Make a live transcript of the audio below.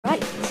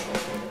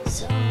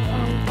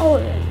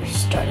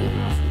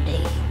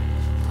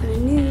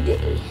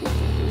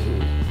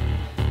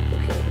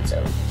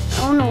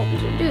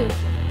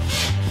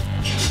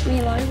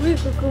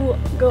could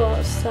go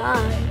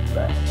outside,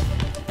 but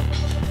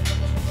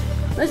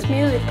this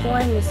music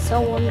playing is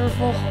so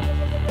wonderful.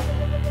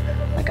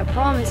 Like I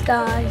promised,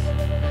 guys,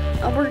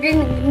 we're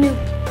getting new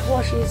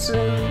plushies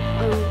soon.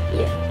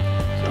 Yeah.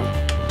 So,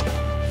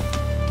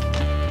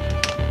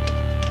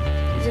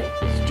 is it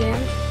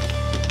jammed?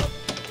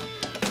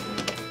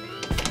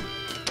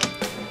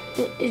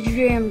 It's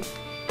jammed.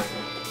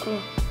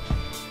 Oh.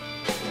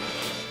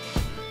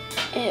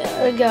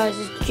 Yeah, guys,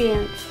 it's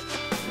jammed.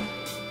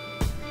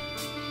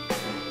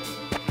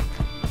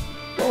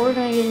 But we're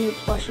gonna get a new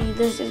plushie.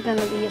 This is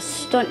gonna be a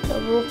stunt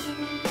double.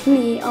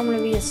 Me, I'm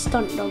gonna be a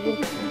stunt double.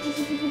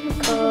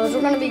 Cause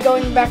we're gonna be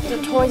going back to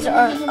Toys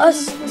R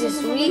Us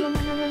this week.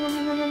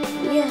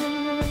 Yeah.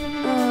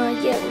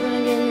 Yeah, we're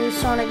gonna get a new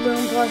Sonic Boom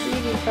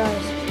plushie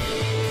because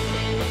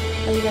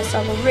as you guys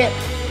saw the rip.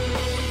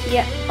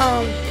 Yeah,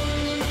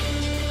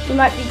 we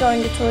might be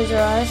going to Toys R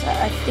Us.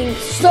 I think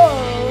so.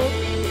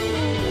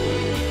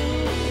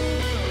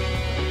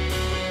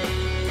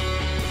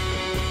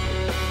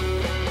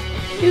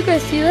 You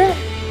guys see that?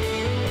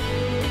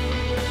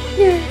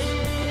 Yes.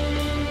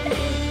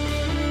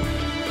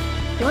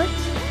 What?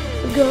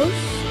 A ghost?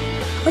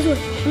 I swear,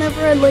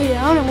 whenever I lay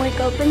down and wake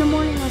up in the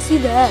morning, I see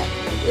that.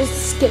 It's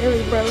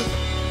scary, bro.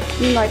 I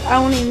mean, like, I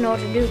don't even know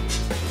what to do.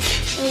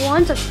 And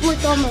once I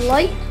flick on the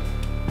light,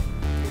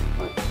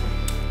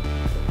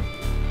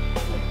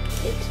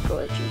 it's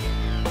glitchy.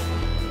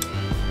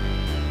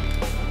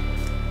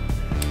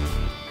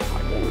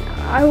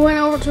 I went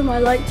over to my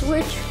light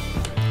switch,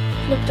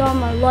 flipped on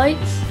my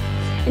lights,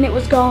 and it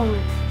was gone.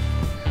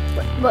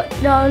 But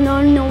no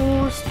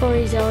more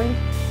storytelling.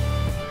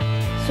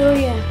 So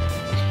yeah,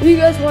 if you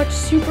guys watch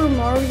Super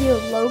Mario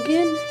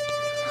Logan,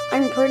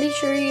 I'm pretty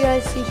sure you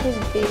guys see his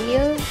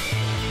videos.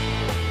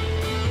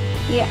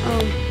 Yeah,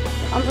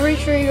 I'm pretty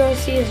sure you guys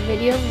see his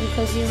videos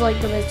because he's like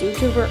the best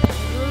YouTuber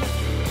ever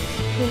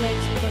who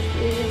makes plush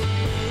videos.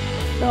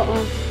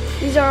 So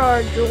these are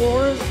our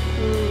drawers.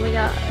 We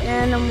got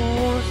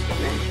animals.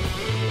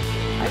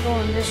 I go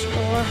in this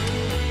drawer.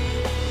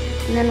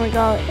 And then we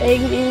got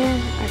Eggman.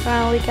 I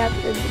finally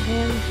captured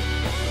him.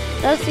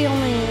 That's the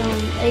only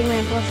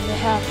Eggman plushie they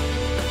have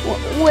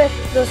with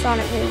the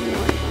Sonic Boom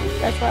one.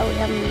 That's why we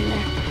have him in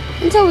there.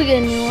 Until we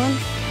get a new one.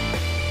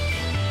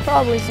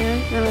 Probably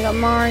soon. Then we got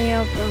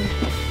Mario from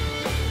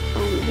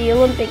the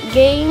Olympic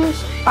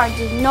Games. I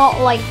did not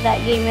like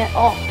that game at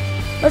all.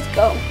 Let's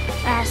go.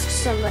 Ask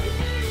somebody.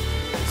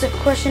 It's a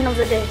question of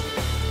the day.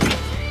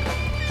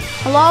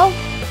 Hello?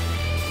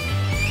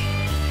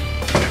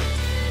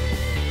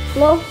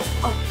 Hello?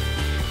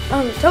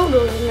 Oh,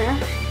 Toto's in there.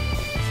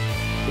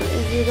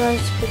 If you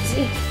guys could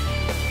see.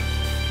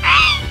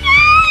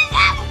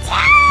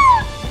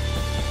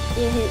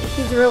 Yeah,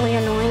 he's really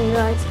annoying,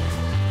 guys.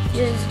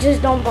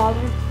 Just don't bother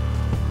him.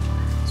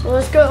 So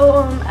let's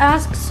go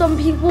ask some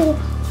people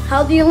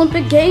how the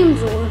Olympic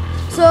Games were.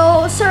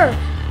 So, sir,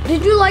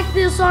 did you like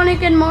the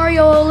Sonic and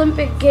Mario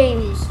Olympic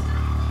Games?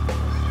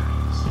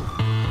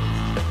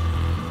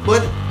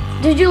 What?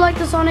 Did you like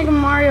the Sonic and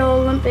Mario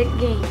Olympic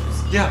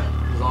Games? Yeah,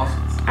 it was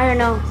awesome. I don't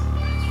know.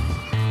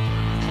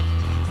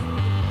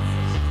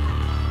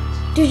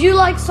 Did you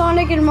like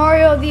Sonic and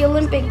Mario the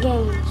Olympic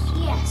Games?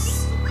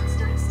 Yes.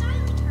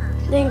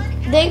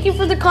 Thank you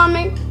for the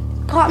comment,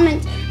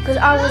 because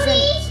I was in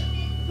it.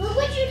 Look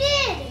what you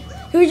did.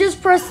 You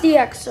just press the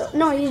X.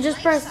 No, you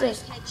just press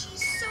this.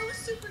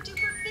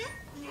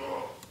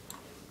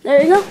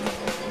 There you go.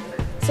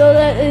 So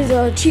that is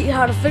a cheat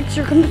how to fix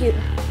your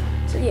computer.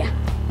 So yeah.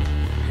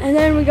 And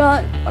then we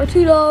got our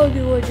two dogs,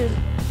 which is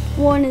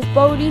one is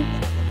Bodie,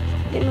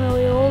 getting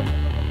really old.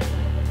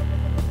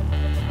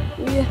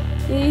 Yeah,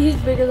 he's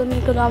bigger than me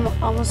because I'm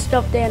a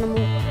stuffed animal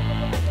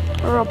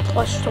or a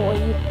plush toy,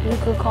 you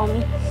could call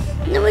me.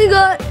 And then we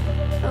got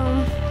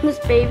this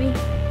baby.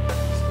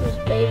 This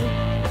baby.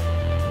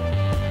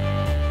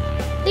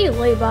 They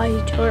lay by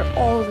each other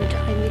all the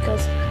time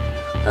because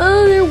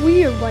they're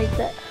weird like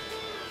that.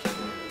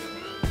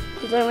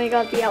 Then we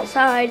got the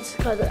outsides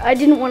because I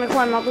didn't want to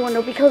climb out the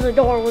window because the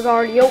door was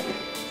already open.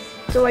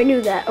 So I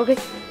knew that, okay?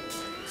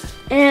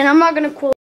 And I'm not going to quote